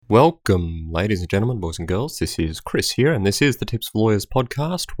Welcome, ladies and gentlemen, boys and girls. This is Chris here, and this is the Tips for Lawyers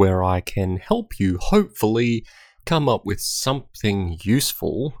podcast, where I can help you hopefully come up with something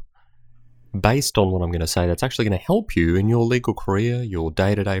useful based on what I'm going to say that's actually going to help you in your legal career, your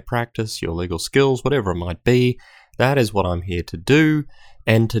day-to-day practice, your legal skills, whatever it might be. That is what I'm here to do,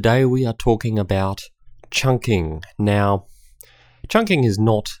 and today we are talking about chunking. Now, chunking is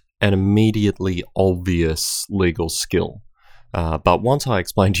not an immediately obvious legal skill. But once I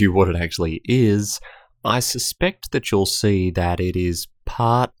explain to you what it actually is, I suspect that you'll see that it is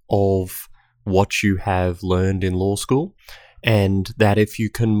part of what you have learned in law school, and that if you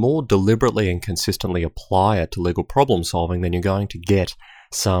can more deliberately and consistently apply it to legal problem solving, then you're going to get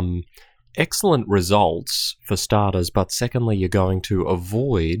some excellent results for starters, but secondly, you're going to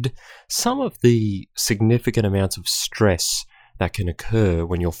avoid some of the significant amounts of stress that can occur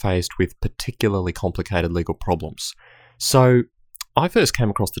when you're faced with particularly complicated legal problems. So I first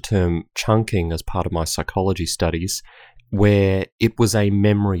came across the term chunking as part of my psychology studies, where it was a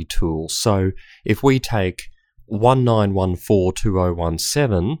memory tool. So if we take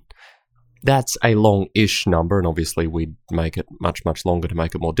 19142017, that's a long-ish number, and obviously we'd make it much, much longer to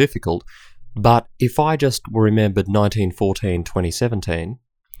make it more difficult. But if I just remembered 1914-2017,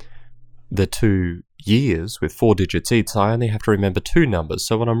 the 2 years with 4 digits each, I only have to remember 2 numbers.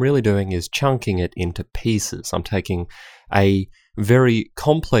 So what I'm really doing is chunking it into pieces. I'm taking a very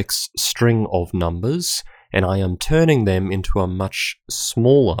complex string of numbers and I am turning them into a much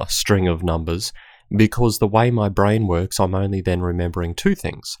smaller string of numbers, because the way my brain works, I'm only then remembering 2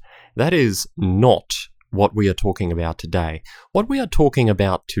 things. That is not what we are talking about today. What we are talking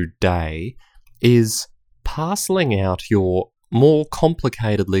about today is parceling out your more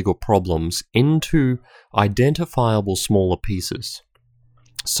complicated legal problems into identifiable smaller pieces.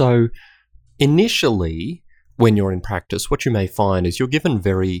 So initially, when you're in practice, what you may find is you're given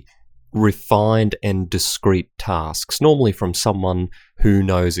very refined and discrete tasks, normally from someone who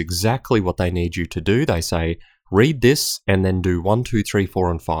knows exactly what they need you to do. They say, read this and then do 1, 2, 3, 4,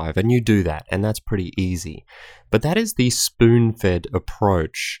 and 5, and you do that, and that's pretty easy. But that is the spoon-fed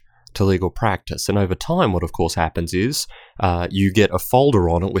approach to legal practice. And over time, what of course happens is you get a folder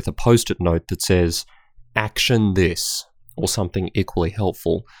on it with a post-it note that says, action this, or something equally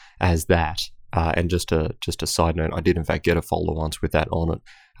helpful as that. And just a side note, I did in fact get a folder once with that on it,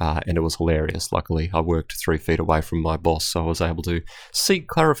 and it was hilarious. Luckily, I worked 3 feet away from my boss, so I was able to seek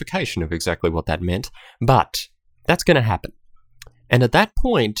clarification of exactly what that meant. But that's going to happen. And at that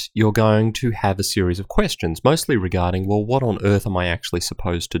point, you're going to have a series of questions, mostly regarding, well, what on earth am I actually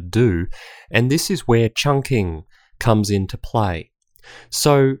supposed to do? And this is where chunking comes into play.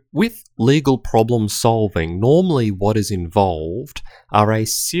 So with legal problem solving, normally what is involved are a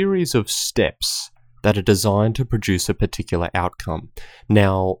series of steps that are designed to produce a particular outcome.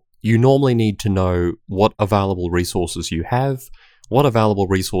 Now, you normally need to know what available resources you have, what available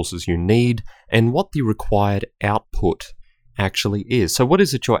resources you need, and what the required output actually is. So what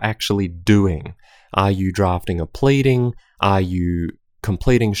is it you're actually doing? Are you drafting a pleading? Are you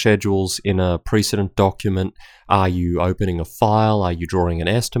completing schedules in a precedent document? Are you opening a file? Are you drawing an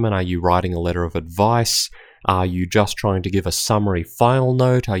estimate? Are you writing a letter of advice? Are you just trying to give a summary file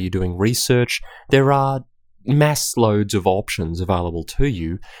note? Are you doing research? There are mass loads of options available to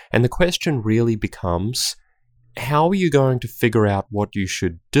you, and the question really becomes, how are you going to figure out what you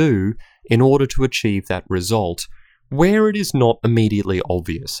should do in order to achieve that result where it is not immediately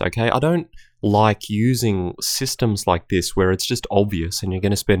obvious, okay? I don't like using systems like this where it's just obvious and you're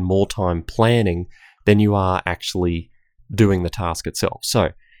going to spend more time planning than you are actually doing the task itself.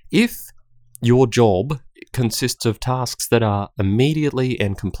 So if your job consists of tasks that are immediately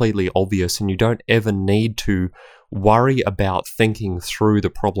and completely obvious and you don't ever need to worry about thinking through the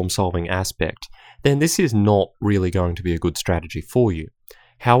problem-solving aspect, then this is not really going to be a good strategy for you.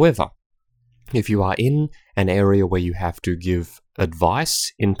 However, if you are in an area where you have to give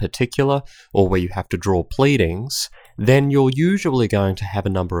advice in particular, or where you have to draw pleadings, then you're usually going to have a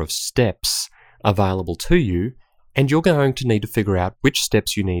number of steps available to you, and you're going to need to figure out which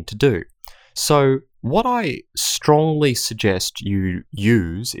steps you need to do. So what I strongly suggest you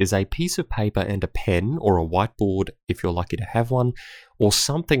use is a piece of paper and a pen, or a whiteboard if you're lucky to have one, or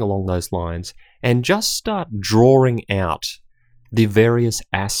something along those lines, and just start drawing out the various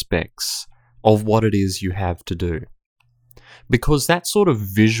aspects of what it is you have to do. Because that sort of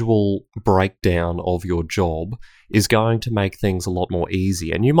visual breakdown of your job is going to make things a lot more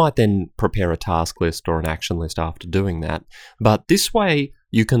easy. And you might then prepare a task list or an action list after doing that. But this way,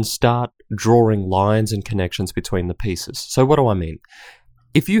 you can start drawing lines and connections between the pieces. So what do I mean?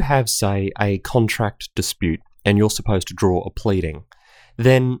 If you have, say, a contract dispute and you're supposed to draw a pleading,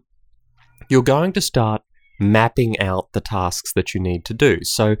 then you're going to start mapping out the tasks that you need to do.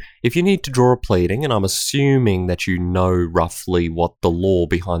 So if you need to draw a pleading, and I'm assuming that you know roughly what the law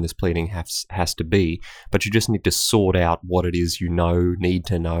behind this pleading has to be, but you just need to sort out what it is you need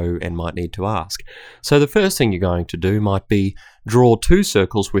to know, and might need to ask. So the first thing you're going to do might be draw 2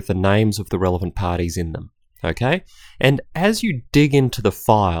 circles with the names of the relevant parties in them. Okay? And as you dig into the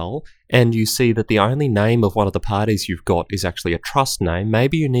file and you see that the only name of one of the parties you've got is actually a trust name,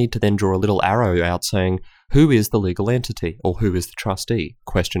 maybe you need to then draw a little arrow out saying, who is the legal entity, or who is the trustee? ?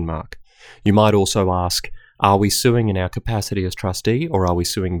 You might also ask, are we suing in our capacity as trustee, or are we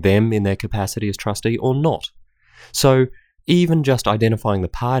suing them in their capacity as trustee, or not? So even just identifying the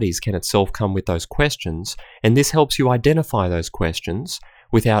parties can itself come with those questions, and this helps you identify those questions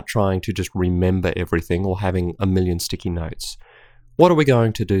without trying to just remember everything or having a million sticky notes. What are we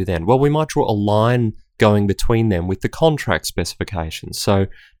going to do then? Well, we might draw a line going between them with the contract specifications. So,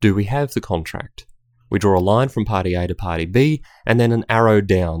 do we have the contract? We draw a line from party A to party B, and then an arrow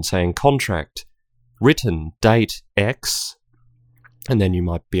down saying contract, written, date X, and then you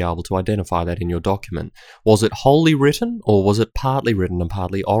might be able to identify that in your document. Was it wholly written, or was it partly written and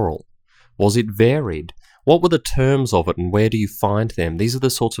partly oral? Was it varied? What were the terms of it, and where do you find them? These are the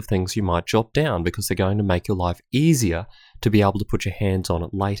sorts of things you might jot down, because they're going to make your life easier to be able to put your hands on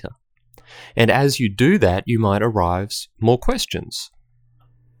it later. And as you do that, you might arise more questions.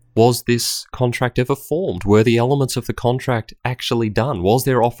 Was this contract ever formed? Were the elements of the contract actually done? Was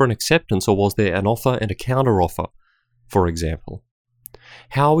there offer and acceptance, or was there an offer and a counter-offer, for example?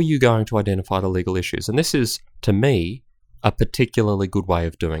 How are you going to identify the legal issues? And this is, to me, a particularly good way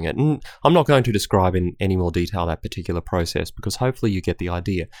of doing it. And I'm not going to describe in any more detail that particular process, because hopefully you get the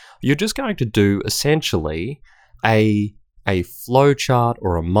idea. You're just going to do essentially a flowchart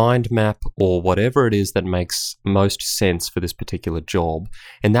or a mind map or whatever it is that makes most sense for this particular job,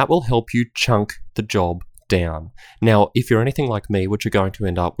 and that will help you chunk the job down. Now, if you're anything like me, what you're going to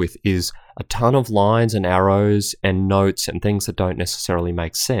end up with is a ton of lines and arrows and notes and things that don't necessarily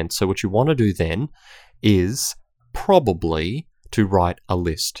make sense. So what you want to do then is probably to write a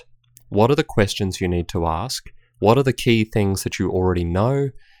list. What are the questions you need to ask? What are the key things that you already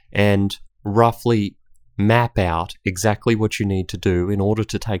know? And roughly map out exactly what you need to do in order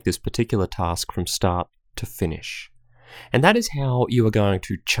to take this particular task from start to finish. And that is how you are going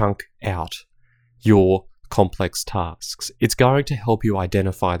to chunk out your complex tasks. It's going to help you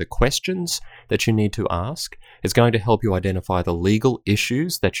identify the questions that you need to ask. It's going to help you identify the legal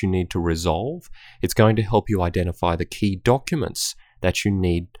issues that you need to resolve. It's going to help you identify the key documents that you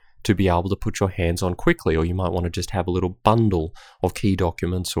need to be able to put your hands on quickly, or you might want to just have a little bundle of key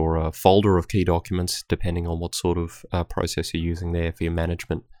documents or a folder of key documents, depending on what sort of process you're using there for your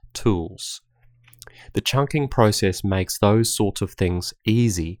management tools. The chunking process makes those sorts of things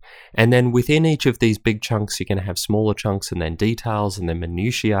easy, and then within each of these big chunks you're going to have smaller chunks and then details and then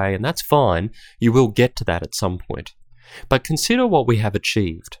minutiae, and that's fine. You will get to that at some point. But consider what we have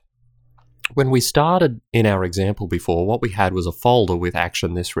achieved. When we started in our example before, what we had was a folder with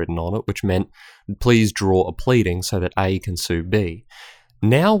action this written on it, which meant please draw a pleading so that A can sue B.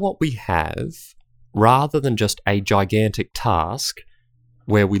 Now what we have, rather than just a gigantic task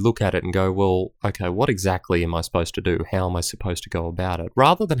where we look at it and go, well, okay, what exactly am I supposed to do? How am I supposed to go about it?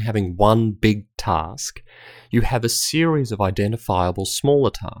 Rather than having one big task, you have a series of identifiable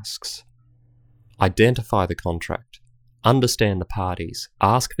smaller tasks. Identify the contract. Understand the parties,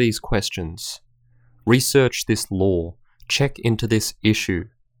 ask these questions, research this law, check into this issue,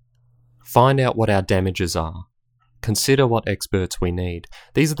 find out what our damages are, consider what experts we need.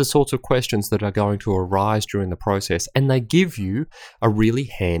 These are the sorts of questions that are going to arise during the process, and they give you a really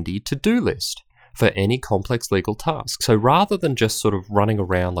handy to-do list for any complex legal task. So rather than just sort of running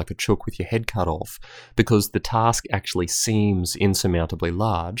around like a chook with your head cut off, because the task actually seems insurmountably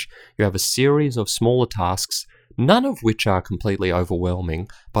large, you have a series of smaller tasks, none of which are completely overwhelming,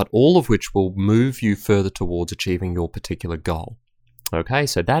 but all of which will move you further towards achieving your particular goal. Okay,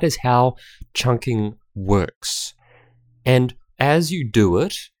 so that is how chunking works. And as you do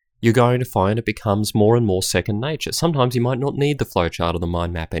it, you're going to find it becomes more and more second nature. Sometimes you might not need the flowchart or the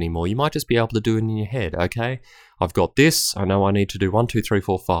mind map anymore. You might just be able to do it in your head. Okay, I've got this. I know I need to do 1, 2, 3,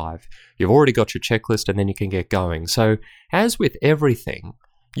 4, 5. You've already got your checklist, and then you can get going. So as with everything,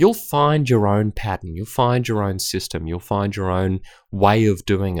 you'll find your own pattern, you'll find your own system, you'll find your own way of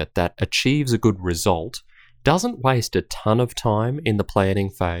doing it that achieves a good result, doesn't waste a ton of time in the planning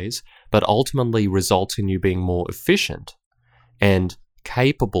phase, but ultimately results in you being more efficient and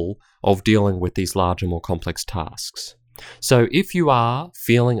capable of dealing with these larger, more complex tasks. So if you are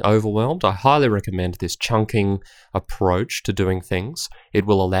feeling overwhelmed, I highly recommend this chunking approach to doing things. It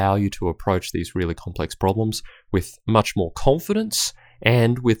will allow you to approach these really complex problems with much more confidence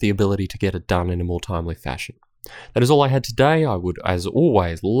and with the ability to get it done in a more timely fashion. That is all I had today. I would, as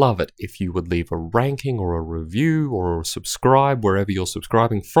always, love it if you would leave a ranking or a review or subscribe wherever you're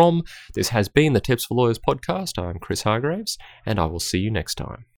subscribing from. This has been the Tips for Lawyers podcast. I'm Chris Hargraves, and I will see you next time.